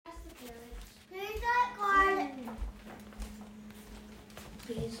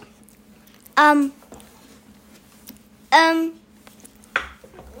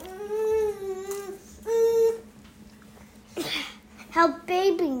help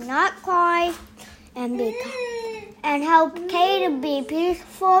baby not cry and help Kay to be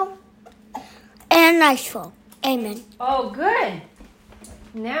peaceful and niceful. Amen. Oh, good.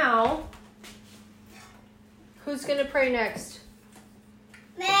 Now, who's going to pray next?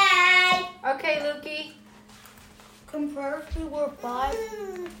 Me. Okay, Lukey. Compare to word 5.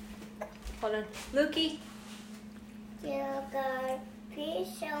 Hold on. Lukey. Dear God, please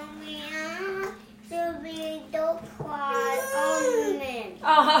show me how to be don't cry. Amen.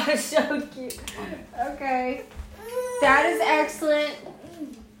 Oh, so cute. Okay. That is excellent.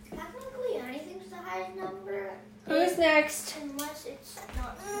 Technically, anything's the highest number. Who's next? Unless it's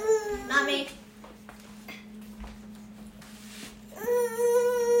not me.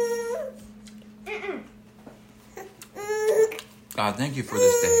 God, thank you for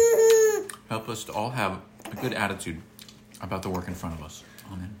this day. Help us to all have a good attitude about the work in front of us.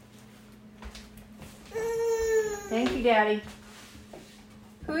 Amen. Thank you, Daddy.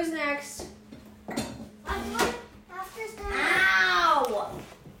 Who's next? Ow!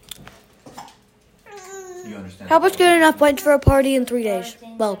 Do you understand? Help us get enough points for a party in 3 days.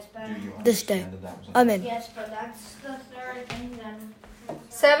 Well, this day. Amen. Yes, but that's the third thing then.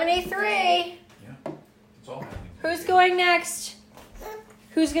 73. Yeah, it's all happening. Who's going next?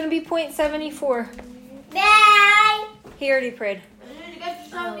 Who's going to be point 74? Me! He already prayed.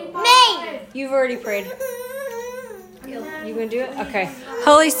 Me! You've already prayed. You going to do it? Okay.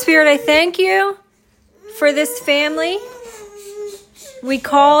 Holy Spirit, I thank you for this family. We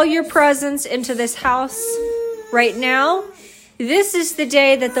call your presence into this house right now. This is the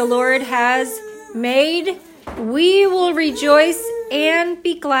day that the Lord has made. We will rejoice and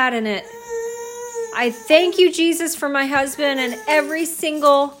be glad in it. I thank you, Jesus, for my husband and every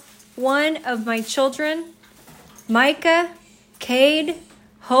single one of my children. Micah, Cade,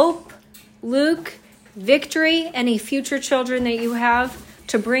 Hope, Luke, Victory, any future children that you have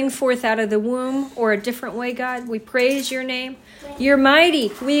to bring forth out of the womb or a different way, God. We praise your name. You're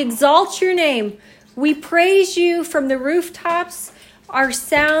mighty. We exalt your name. We praise you from the rooftops. Our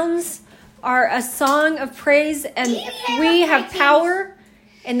sounds are a song of praise, and we have power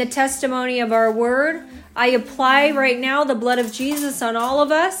in the testimony of our word. I apply right now the blood of Jesus on all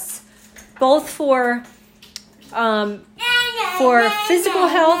of us, both for physical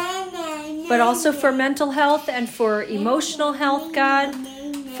health, but also for mental health and for emotional health, God,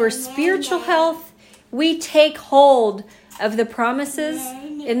 for spiritual health. We take hold of the promises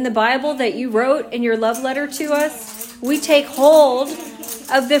in the Bible that you wrote in your love letter to us. We take hold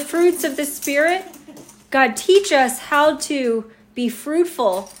of the fruits of the Spirit. God, teach us how to be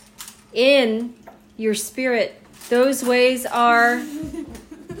fruitful in your Spirit. Those ways are,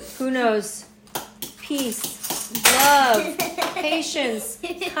 who knows, peace, love, patience,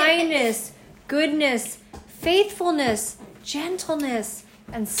 kindness, goodness, faithfulness, gentleness,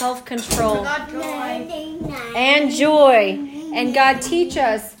 and self-control. And joy. And God, teach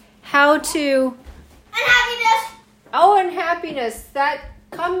us how to... And happiness. Oh, and happiness. That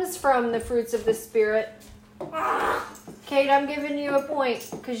comes from the fruits of the Spirit. Kate, I'm giving you a point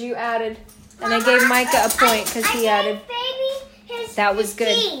because you added. And I gave Micah a point because he added. That was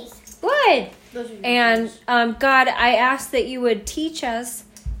good. Good. And God, I ask that you would teach us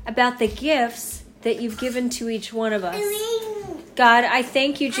about the gifts that you've given to each one of us. God, I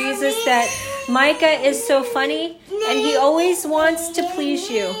thank you, Jesus, that Micah is so funny and he always wants to please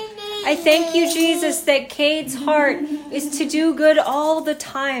you. I thank you, Jesus, that Cade's heart is to do good all the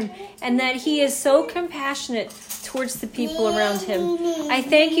time and that he is so compassionate towards the people around him. I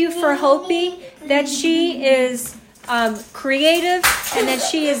thank you for Hopi, that she is creative and that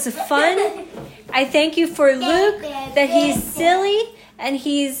she is fun. I thank you for Luke, that he's silly and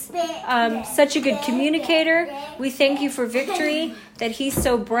he's such a good communicator. We thank you for Victory, that he's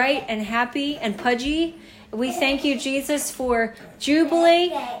so bright and happy and pudgy. We thank you, Jesus, for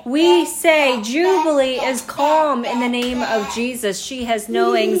Jubilee. We say Jubilee is calm in the name of Jesus. She has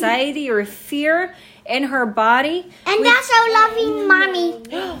no anxiety or fear in her body. And that's our loving mommy.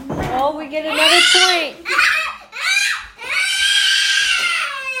 Oh, we get another point.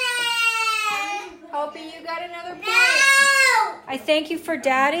 Hopi, you got another point. I thank you for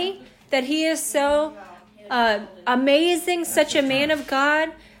Daddy, that he is so amazing, such a man of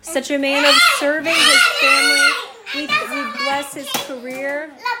God, such a man of serving his family. We bless his career.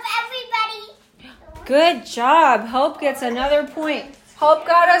 Love everybody. Good job. Hope gets another point. Hope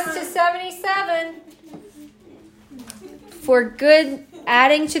got us to 77 for good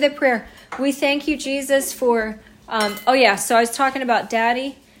adding to the prayer. We thank you, Jesus, for, so I was talking about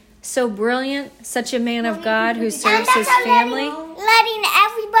Daddy. so brilliant, such a man of God who serves his family. Letting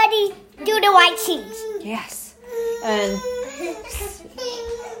everybody do the right things. Yes. And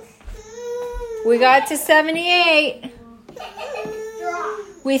we got to 78.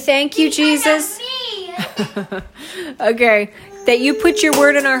 We thank you, Jesus. Okay, that you put your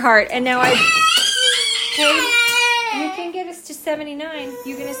word in our heart. And now you can get us to 79.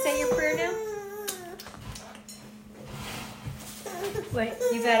 You gonna say your prayer now? Wait,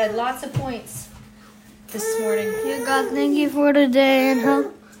 you've added lots of points this morning. Dear God, thank you for today and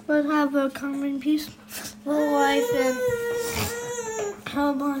help us have a calm, peaceful life and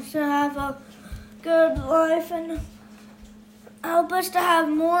help us to have a good life and help us to have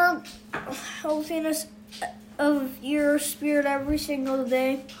more healthiness of your spirit every single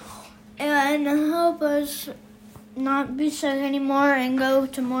day and help us not be sick anymore and go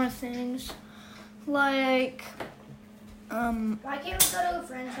to more things like Why can't we go to a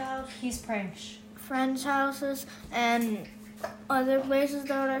friend's house? He's praying. friends' houses and other places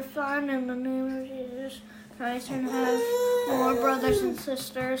that I find in the name of Jesus Christ and have more brothers and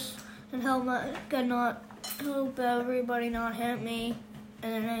sisters and help everybody not hit me in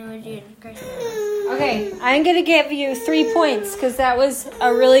the name of Jesus Christ. Okay, I'm going to give you 3 points because that was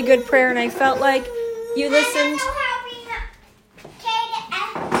a really good prayer and I felt like you listened.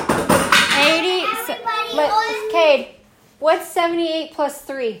 80. Cade, what's 78 plus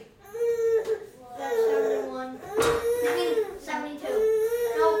 3? That's 71. I mean, 72.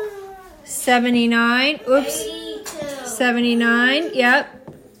 No, 79. Oops. 82. 79. Yep.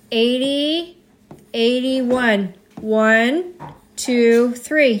 80. 81. 1, 2,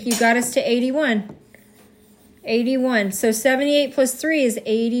 3. You got us to 81. 81. So 78 plus 3 is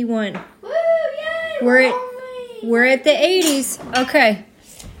 81. Woo, yay! We're at the 80s. Okay.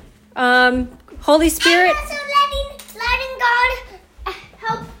 Holy Spirit. And also letting God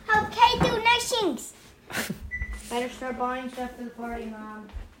help Kay do nice things. Better start buying stuff for the party, Mom.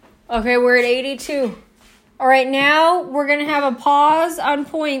 Okay, we're at 82. All right, now we're going to have a pause on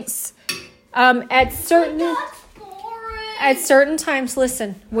points. At certain times,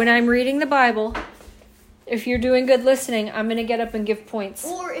 listen, when I'm reading the Bible, if you're doing good listening, I'm going to get up and give points.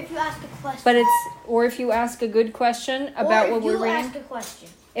 Or if you ask a question. But or if you ask a good question about what we're reading. Ask a question.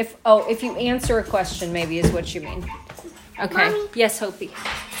 If you answer a question, maybe is what you mean. Okay. Mommy. Yes, Hopi.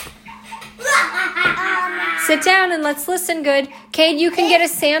 Sit down and let's listen good. Cade, you can get a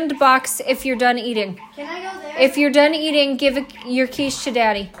sandbox if you're done eating. Can I go there? If you're done eating, give your keys to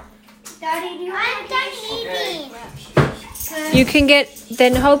Daddy. Daddy, do you I'm done eating. You can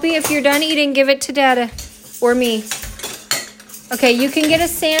then Hopi, if you're done eating, give it to Dada or me. Okay, you can get a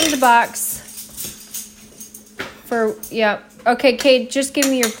sandbox yeah. Okay, Cade, just give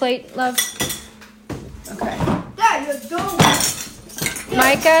me your plate, love. Okay. There you go.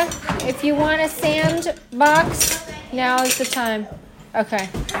 Micah, if you want a sandbox, now is the time. Okay.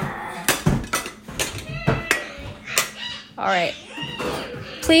 All right.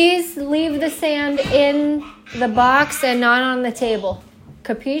 Please leave the sand in the box and not on the table.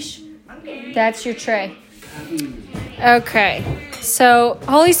 Capiche? That's your tray. Okay. So,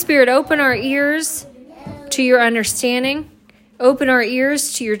 Holy Spirit, open our ears to your understanding. Open our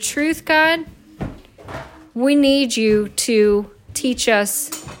ears to your truth, God. We need you to teach us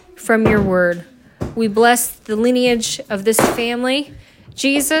from your word. We bless the lineage of this family,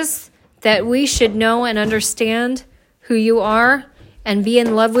 Jesus, that we should know and understand who you are and be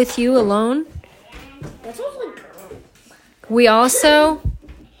in love with you alone. We also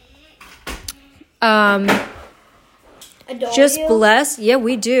just bless. Yeah,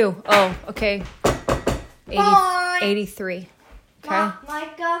 we do. Oh, okay. 83. Okay.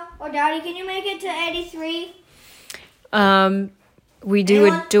 Micah or Daddy, can you make it to 83? We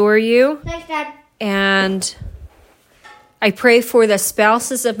do adore you. Thanks, Dad. And I pray for the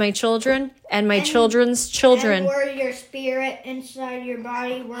spouses of my children and my children's children. And we're your spirit inside your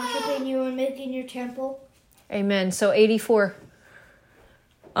body, worshiping you and making your temple. Amen. So 84.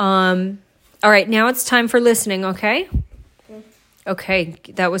 All right, now it's time for listening, okay? Okay,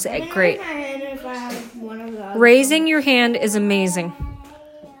 that was great. Raising your hand is amazing.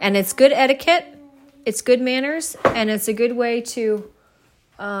 And it's good etiquette, it's good manners, and it's a good way to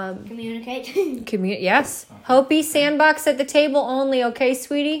Communicate. Yes. Hopi, sandbox at the table only, okay,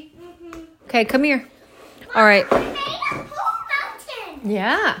 sweetie? Okay, come here. All right.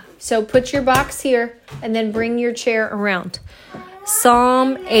 Yeah. So put your box here and then bring your chair around.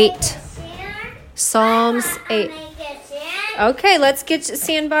 Psalm 8. Psalms 8. Okay, let's get a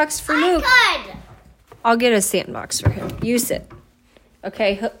sandbox for Luke. I'll get a sandbox for him. You sit.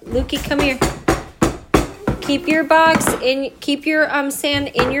 Okay, Lukey, come here. keep your box in. Keep your sand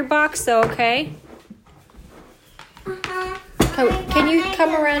in your box, though. Okay. Can you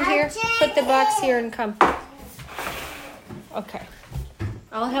come around here? Put the box here and come. Okay.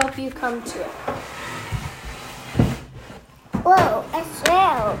 I'll help you come to it. Whoa, a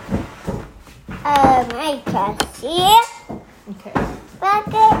shell. I can see it. Okay.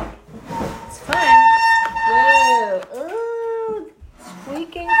 Bucket. It's fine. Whoa. Ooh,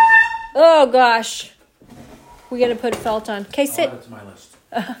 squeaking. Oh, gosh. We got to put felt on. Okay, sit. That's my list.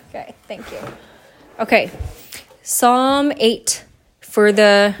 Okay, thank you. Okay. Psalm 8 for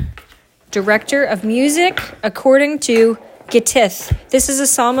the director of music according to Gittith. This is a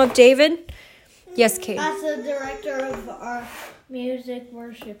psalm of David. Yes, Kate. That's the director of our music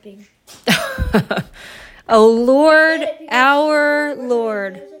worshiping. O Lord, our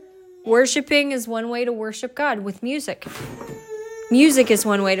Lord. Worshiping is one way to worship God with music. Music is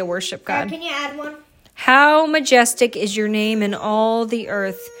one way to worship God. Can you add one? How majestic is your name in all the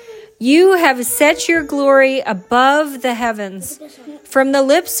earth. You have set your glory above the heavens. From the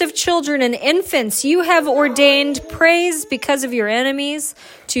lips of children and infants, you have ordained praise because of your enemies,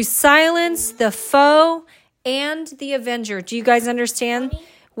 to silence the foe and the avenger. Do you guys understand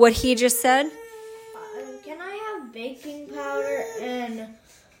what he just said? Can I have baking powder and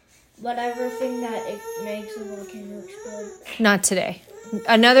whatever thing that it makes a volcano explode? Not today.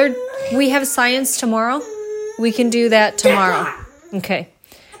 We have science tomorrow. We can do that tomorrow. Okay.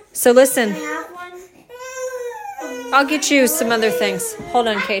 So listen. Can I have one? I'll get you some other things. Hold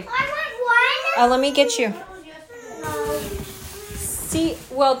on, Kate. I want Let me get you. See,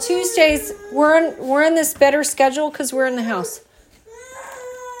 well, Tuesdays we're in this better schedule because we're in the house.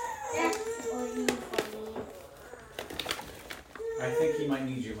 I think he might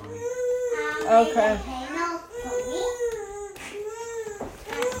need you, Mommy. Okay.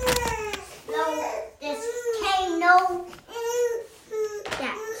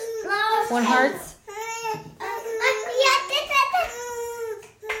 One hearts.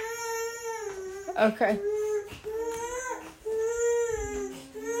 Okay.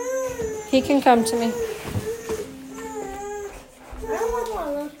 He can come to me. I don't want one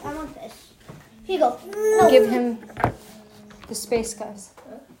of those. I want this. Here you go. No. Give him the space, guys.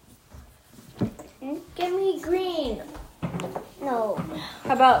 Give me green. No.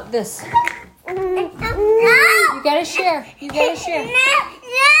 How about this? No. You gotta share. You gotta share. No.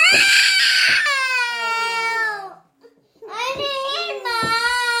 I need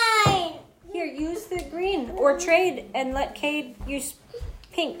mine. Here, use the green or trade and let Cade use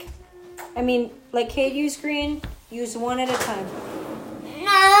pink. Let Cade use green. Use one at a time.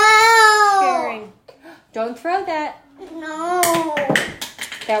 No. Sharing. Don't throw that. No.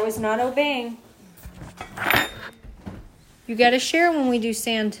 That was not obeying. You gotta share when we do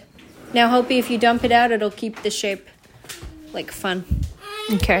sand. Now, Hopi, if you dump it out, it'll keep the shape like fun.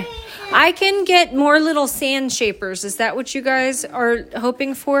 Okay. I can get more little sand shapers. Is that what you guys are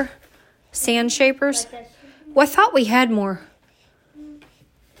hoping for? Sand shapers? Well, I thought we had more.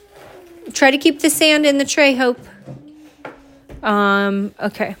 Try to keep the sand in the tray, Hope.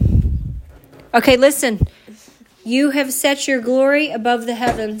 Okay. Okay, listen. You have set your glory above the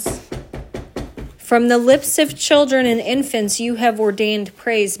heavens. From the lips of children and infants, you have ordained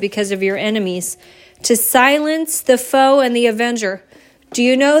praise because of your enemies, to silence the foe and the avenger. Do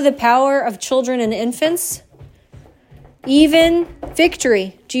you know the power of children and infants? Even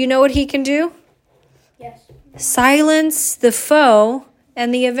victory. Do you know what he can do? Yes. Silence the foe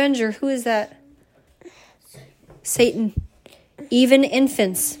and the avenger. Who is that? Satan. Even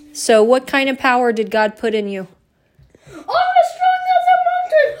infants. So what kind of power did God put in you? I'm as strong as a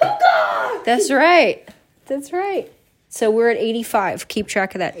mountain. Oh, God! That's right. That's right. So we're at 85. Keep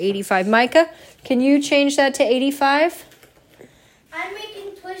track of that. 85. Micah, can you change that to 85? I'm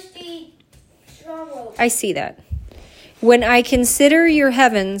making twisty strong rope. I see that. When I consider your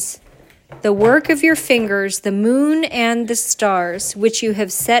heavens, the work of your fingers, the moon and the stars, which you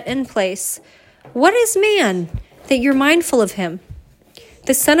have set in place, what is man that you're mindful of him?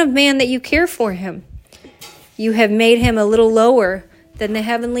 The Son of Man that you care for him. You have made him a little lower than the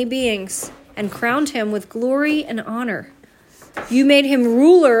heavenly beings and crowned him with glory and honor. You made him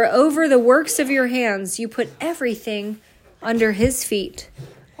ruler over the works of your hands. You put everything under his feet.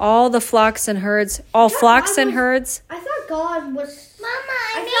 All the flocks and herds. All flocks and herds. I thought God was... Mama,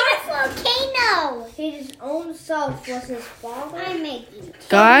 I made a volcano. His own self was his father. I'm making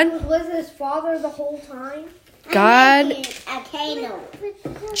God. Was his father the whole time? God. I'm making a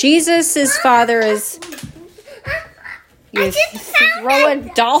volcano. Jesus' father is... You're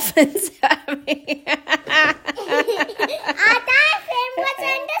throwing dolphins at me. A dolphin was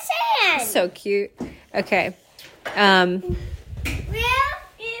in the sand. So cute. Okay. Cookie,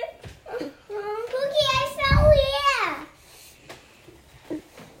 I fell here.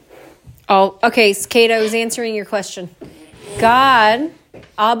 Oh, okay, Kate, I was answering your question. God,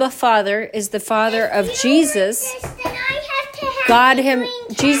 Abba Father, is the Father of Jesus. God,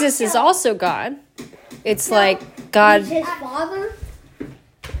 Jesus is also God. It's like God. His father?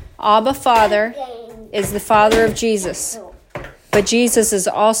 Abba Father is the Father of Jesus. But Jesus is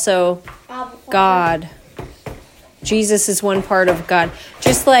also God. Jesus is one part of God.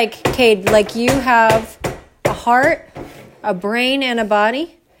 Just like, Cade, like you have a heart, a brain, and a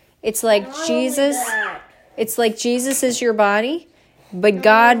body. It's like Jesus. It's like Jesus is your body, but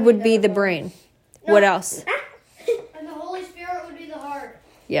God would be the brain. What else? And the Holy Spirit would be the heart.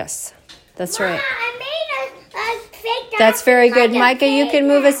 Yes, that's right. I made a fake. That's very good. Micah, you can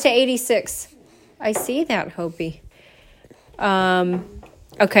move us to 86. I see that, Hopi.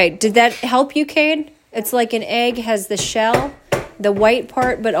 Okay, did that help you, Cade? It's like an egg has the shell, the white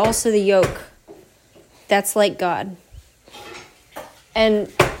part, but also the yolk. That's like God.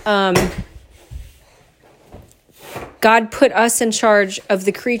 And God put us in charge of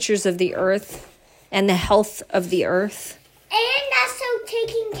the creatures of the earth and the health of the earth. And also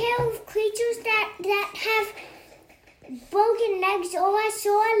taking care of creatures that have broken legs or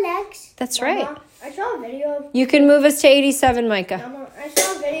sore legs. That's right. Mama, I saw a video of You can move us to 87, Micah. Mama, I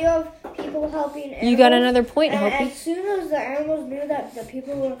saw a video of people helping animals. You got another point, And Hopi. as soon as the animals knew that the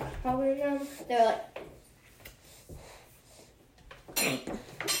people were helping them, they're like,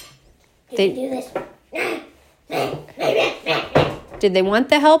 They, Do this. did they want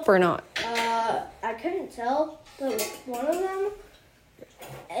the help or not? I couldn't tell, but one of them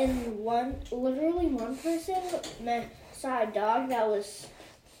and literally one person saw a dog that was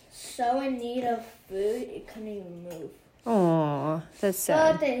so in need of food it couldn't even move. Aw, that's But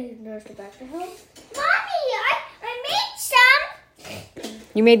sad. they nursed it back to health. Mommy, I made some.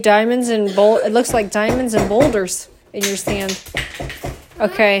 You made diamonds and it looks like diamonds and boulders in your sand.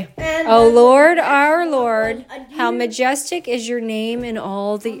 Okay. Oh Lord, our Lord, how majestic is your name in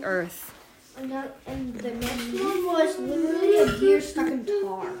all the earth. And the next one was literally a deer stuck in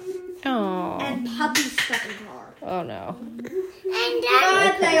tar. Oh. And puppies stuck in tar. Oh no. And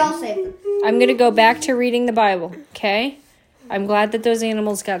But they all saved them. I'm going to go back to reading the Bible, okay? I'm glad that those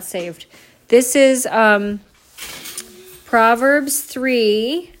animals got saved. This is Proverbs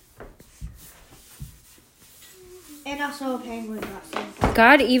 3. And also a penguin got saved.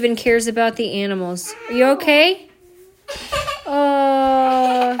 God even cares about the animals. Are you okay?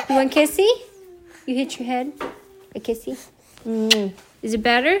 Oh, you want kissy? You hit your head? A kissy? Is it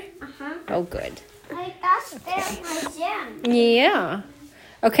better? Uh-huh. Oh, good. That's my jam. Yeah.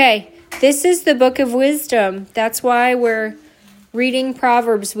 Okay, this is the book of wisdom. That's why we're reading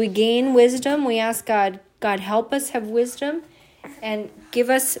Proverbs. We gain wisdom. We ask God, God, help us have wisdom and give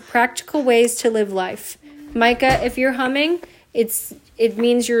us practical ways to live life. Micah, if you're humming, it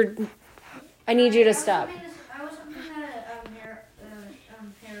means you're... I need you to stop. I was humming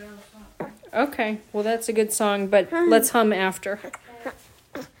Okay, well, that's a good song, but let's hum after.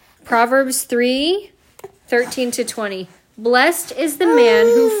 Proverbs 3, 13 to 20. Blessed is the man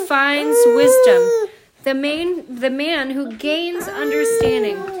who finds wisdom, the man who gains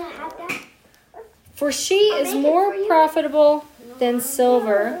understanding. For she is more profitable than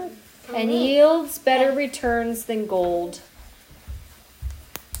silver and yields better returns than gold.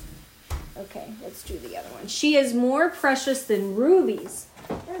 Okay, let's do the other one. She is more precious than rubies.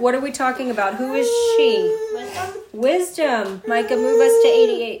 What are we talking about? Who is she? Wisdom. Micah, move us to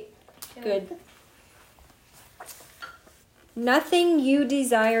 88. Good. Nothing you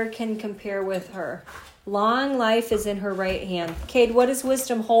desire can compare with her. Long life is in her right hand. Cade, what does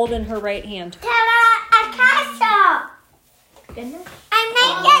wisdom hold in her right hand? A castle. I make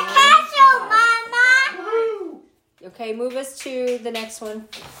a castle, Mama. Okay, move us to the next one.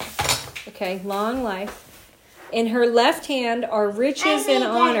 Okay, long life. In her left hand are riches and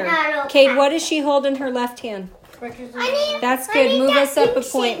honor. Cade, what does she hold in her left hand? That's good. Move us up a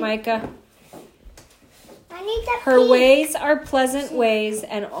point, Micah. I need that Her pink. ways are pleasant ways,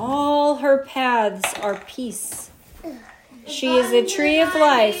 and all her paths are peace. She is a tree of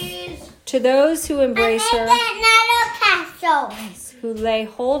life to those who embrace her, That castle. who lay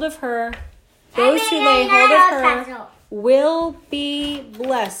hold of her. Those who lay hold of her Castle. will be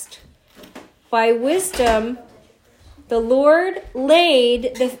blessed. By wisdom, the Lord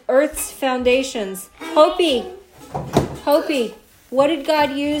laid the earth's foundations. Hopi, what did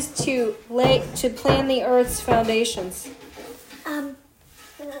God use to plan the earth's foundations?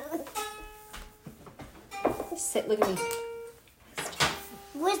 Sit, look at me.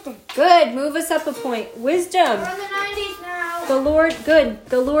 Wisdom. Good. Move us up a point. Wisdom. We're in the 90s now.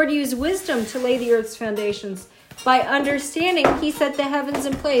 The Lord used wisdom to lay the earth's foundations. By understanding, he set the heavens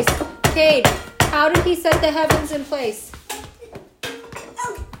in place. Cade, how did he set the heavens in place?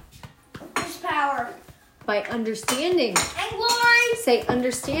 His power. By understanding. And glory. Say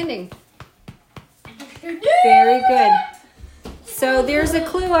understanding. Very good. So there's a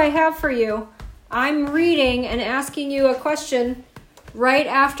clue I have for you. I'm reading and asking you a question right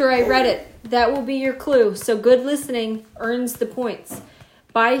after I read it. That will be your clue. So good listening earns the points.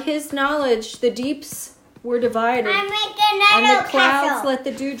 By his knowledge, the deeps were divided, I'm making and another the clouds castle. let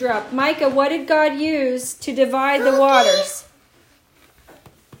the dew drop. Micah, what did God use to divide the waters?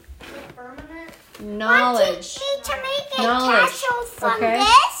 Firmament. Knowledge. Want me to make a Knowledge. castle from Okay.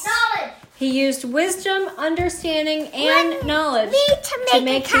 this? Knowledge. He used wisdom, understanding, and Want knowledge me to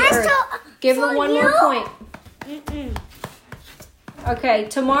make a the earth. castle Give her for one you? more point. Okay,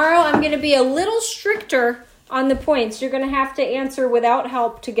 tomorrow I'm going to be a little stricter on the points. You're going to have to answer without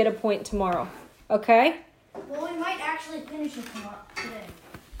help to get a point tomorrow. Okay? Well, we might actually finish it today.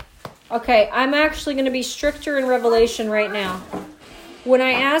 Okay, I'm actually going to be stricter in Revelation right now. When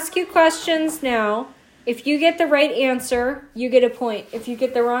I ask you questions now, if you get the right answer, you get a point. If you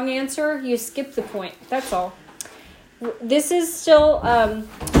get the wrong answer, you skip the point. That's all. This is still,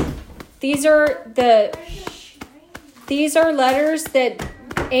 these are letters that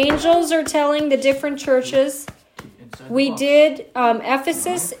angels are telling the different churches. We did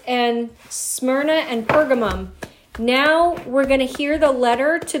Ephesus and Smyrna and Pergamum. Now we're going to hear the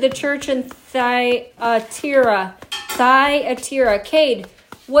letter to the church in Thyatira. Cade,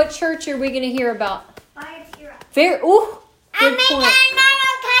 what church are we going to hear about? Thyatira. I'm Good making point.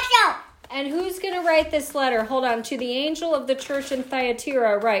 another castle. And who's going to write this letter? Hold on. To the angel of the church in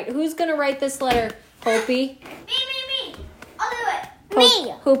Thyatira. Right. Who's going to write this letter? Hopi. Me. I'll do it.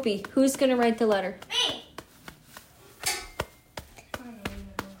 Me. Hopi. Who's going to write the letter? Me.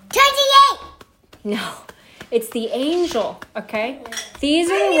 28. No. It's the angel. Okay? These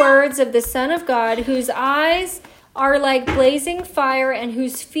are the words of the Son of God, whose eyes are like blazing fire and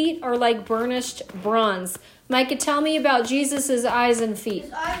whose feet are like burnished bronze. Micah, tell me about Jesus' eyes and feet.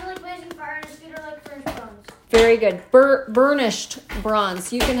 His eyes are like blazing fire and his feet are like burnished bronze. Very good. Burnished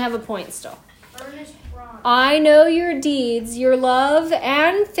bronze. You can have a point still. Burnished bronze. I know your deeds, your love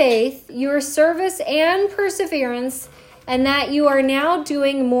and faith, your service and perseverance, and that you are now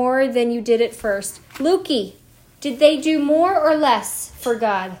doing more than you did at first. Lukey, did they do more or less for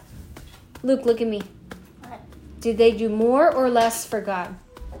God? Luke, look at me. What? Did they do more or less for God?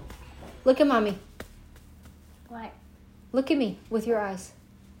 Look at mommy. What? Look at me with your eyes.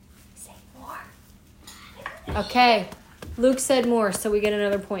 Say more. Okay. Luke said more, so we get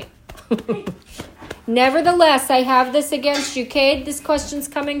another point. Nevertheless, I have this against you, Cade. This question's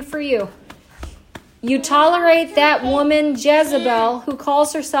coming for you. You tolerate that woman Jezebel, who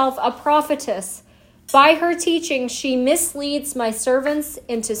calls herself a prophetess. By her teaching, she misleads my servants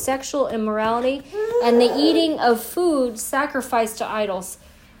into sexual immorality and the eating of food sacrificed to idols.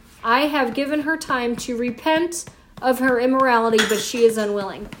 I have given her time to repent of her immorality, but she is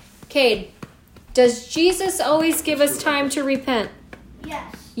unwilling. Cade, does Jesus always give us time to repent?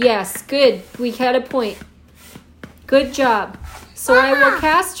 Yes. Yes, good. We had a point. Good job. So I will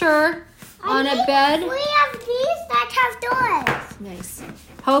cast her on a bed. We have these that have doors. Nice.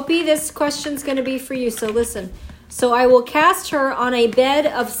 Hopi, this question's going to be for you, so listen. So I will cast her on a bed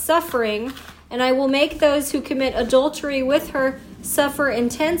of suffering, and I will make those who commit adultery with her suffer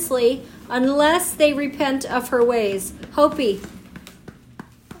intensely unless they repent of her ways. Hopi.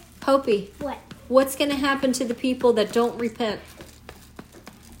 What? What's going to happen to the people that don't repent?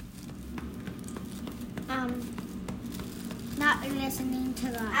 Not listening to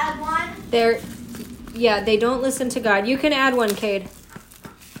God. Add one. They don't listen to God. You can add one, Cade.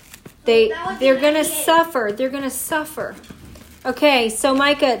 They're going to suffer. They're going to suffer. Okay, so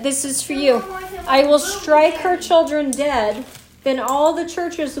Micah, this is for you. I will strike her children dead. Then all the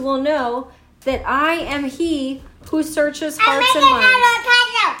churches will know that I am he who searches hearts and minds.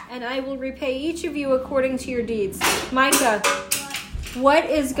 Castle. And I will repay each of you according to your deeds. Micah, what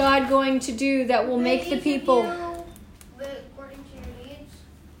is God going to do that will make the people... According to your needs.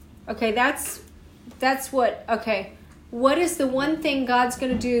 Okay, that's what... Okay. What is the one thing God's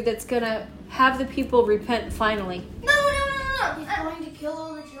going to do that's going to have the people repent finally? No. He's going to kill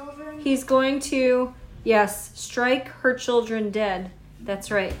all the children. He's going to, yes, strike her children dead.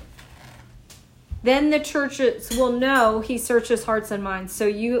 That's right. Then the churches will know he searches hearts and minds. So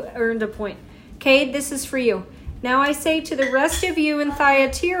you earned a point. Cade, this is for you. Now I say to the rest of you in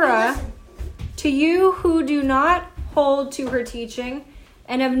Thyatira, to you who do not hold to her teaching,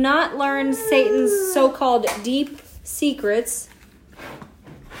 and have not learned Satan's so-called deep secrets,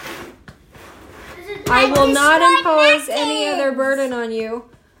 I will not impose any other burden on you.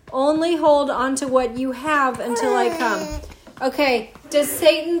 Only hold on to what you have until I come. Okay, does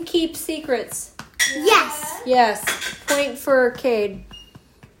Satan keep secrets? Yes. Yes. Point for Cade.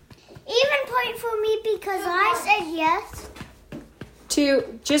 Even point for me because I said yes.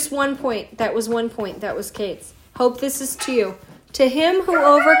 Just 1 point. That was 1 point. That was Cade's. Hope this is to you. To him who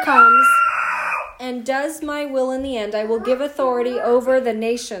overcomes and does my will in the end, I will give authority over the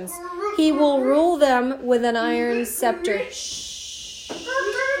nations. He will rule them with an iron scepter. Shh.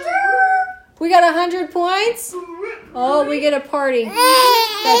 We got 100 points? Oh, we get a party.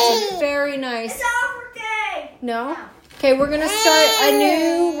 That's very nice. No? Okay, we're going to start a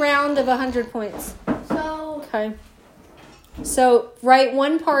new round of 100 points. Okay. So, write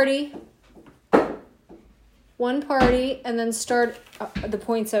one party, and then start the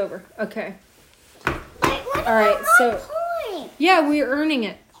points over. Okay. All right, so... Yeah, we're earning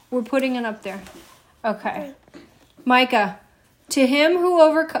it. We're putting it up there. Okay. Micah, to him who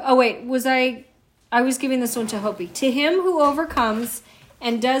overcomes... Oh, wait, I was giving this one to Hopi. To him who overcomes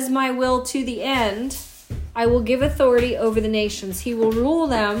and does my will to the end, I will give authority over the nations. He will rule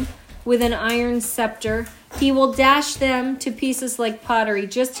them with an iron scepter. He will dash them to pieces like pottery,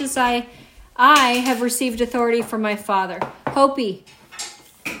 just as I have received authority from my Father. Hopi,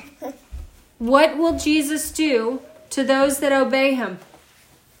 what will Jesus do to those that obey him?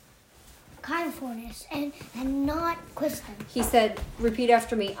 Kindness and not question. He said, repeat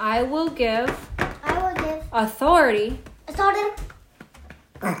after me. I will give authority. Authority.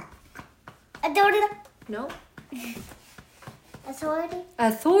 No.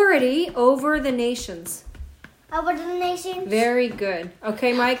 Authority over the nations. over the nations. Very good.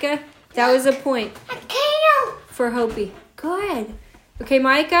 Okay, Micah, that was a point for Hopi. Good. Okay,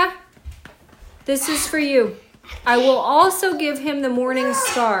 Micah, this is for you. I will also give him the morning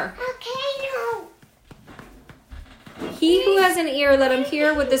star. He who has an ear, let him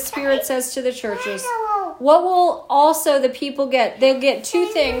hear what the Spirit says to the churches. What will also the people get? They'll get two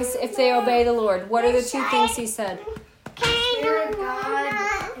things if they obey the Lord. What are the two things he said? Spirit of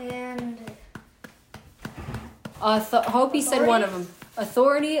God and... Hope he said one of them.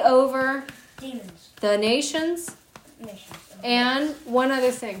 Authority over demons. the nations. And one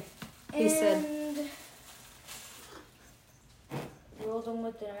other thing he said. Rule them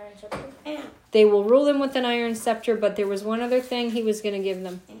with an iron scepter. They will rule them with an iron scepter, but there was one other thing he was going to give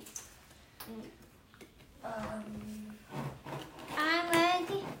them. I'm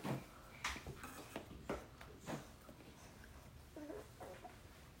ready.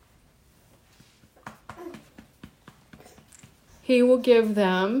 He will give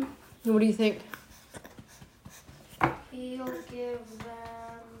them... What do you think? He'll give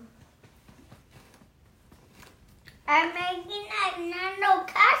them... I'm making a nano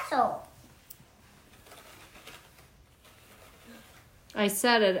castle. I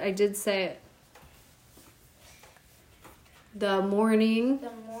said it. I did say it. The morning...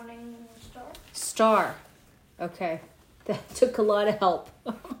 The morning star. Star. Okay. That took a lot of help.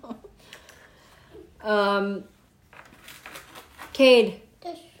 Cade,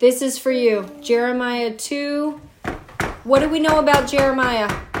 this is for you. Jeremiah 2. What do we know about Jeremiah?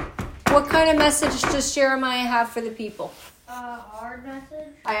 What kind of message does Jeremiah have for the people? Hard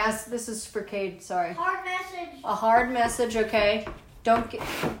message. I asked, this is for Cade, sorry. Hard message. A hard message, okay. Don't get,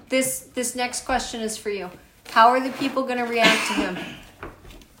 this next question is for you. How are the people going to react to him?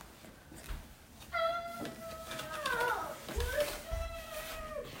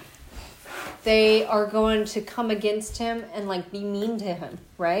 They are going to come against him and be mean to him,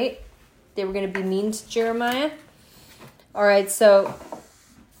 right? They were going to be mean to Jeremiah. All right, so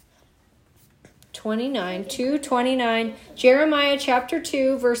 2:29. Jeremiah chapter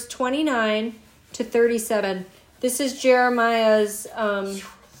 2, verse 29 to 37. This is Jeremiah's,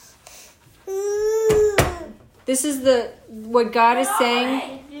 this is what God is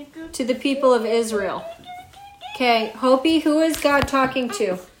saying to the people of Israel. Okay, Hopi, who is God talking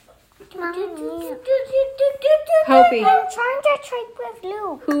to? Hopi. I'm trying to trick with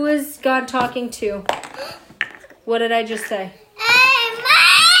Luke. Who is God talking to? What did I just say?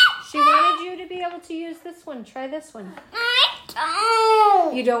 She wanted you to be able to use this one. Try this one. I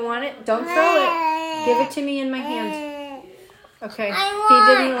don't. You don't want it? Don't throw it. Give it to me in my hand. Okay. I He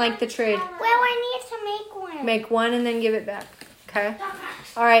didn't like the trade. Well, I need to make one. Make one and then give it back. Okay?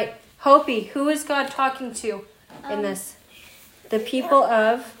 All right. Hopi, who is God talking to in this? The people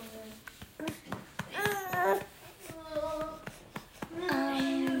of...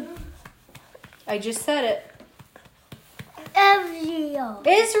 I just said it. Israel.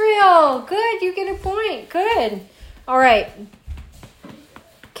 Israel. Good. You get a point. Good. All right.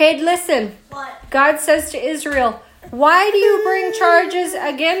 Cade, listen. What? God says to Israel, why do you bring charges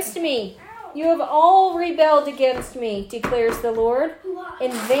against me? You have all rebelled against me, declares the Lord.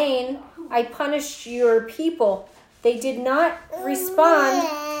 In vain I punished your people. They did not respond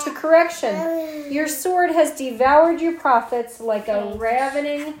to correction. Your sword has devoured your prophets like a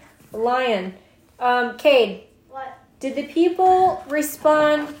ravening lion. Cade, What? did the people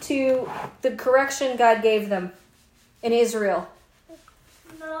respond to the correction God gave them in Israel?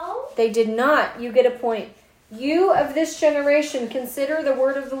 No. They did not. You get a point. You of this generation, consider the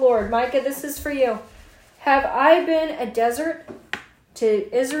word of the Lord. Micah, this is for you. Have I been a desert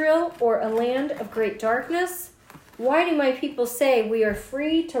to Israel, or a land of great darkness? Why do my people say, we are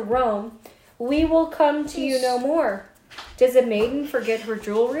free to roam? We will come to you no more. Does a maiden forget her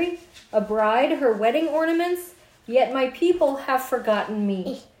jewelry, a bride her wedding ornaments? Yet my people have forgotten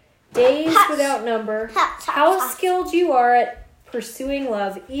me. Days without number. How skilled you are at pursuing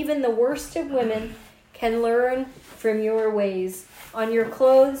love. Even the worst of women can learn from your ways. On your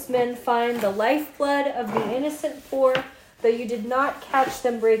clothes men find the lifeblood of the innocent poor, though you did not catch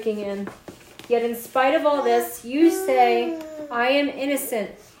them breaking in. Yet in spite of all this, you say, I am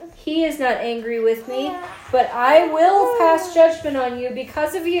innocent. He is not angry with me, but I will pass judgment on you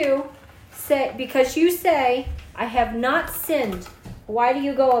because of you. Because you say, I have not sinned. Why do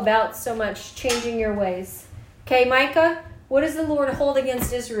you go about so much changing your ways? Okay, Micah, what does the Lord hold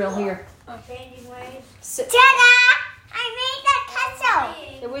against Israel here? Changing ways. Ta-da! I made that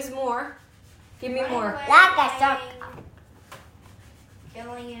castle. There was more. Give me more. Like a sock.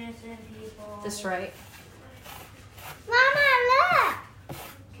 Killing innocent people. That's right. Mama,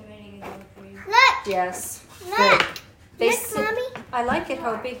 Committing adultery. look. Look. Yes. Look. Good. Look, Mommy. I like it,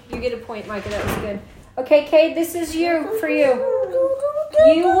 Hopi. You get a point, Micah. That was good. Okay, Cade, this is you, for you.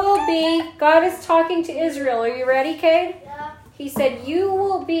 You will be, God is talking to Israel. Are you ready, Cade? Yeah. He said, you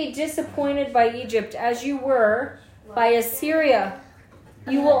will be disappointed by Egypt as you were by Assyria.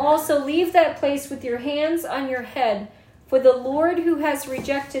 You will also leave that place with your hands on your head. For the Lord who has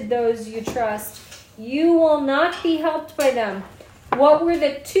rejected those you trust, you will not be helped by them. What were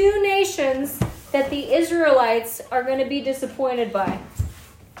the two nations that the Israelites are going to be disappointed by?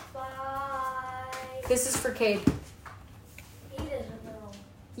 Bye. This is for Cade. He doesn't know.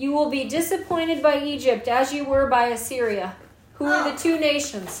 You will be disappointed by Egypt as you were by Assyria. Who are the two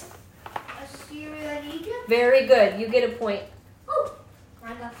nations? Assyria and Egypt? Very good. You get a point. Oh.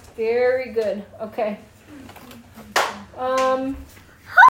 I got Very good. Okay.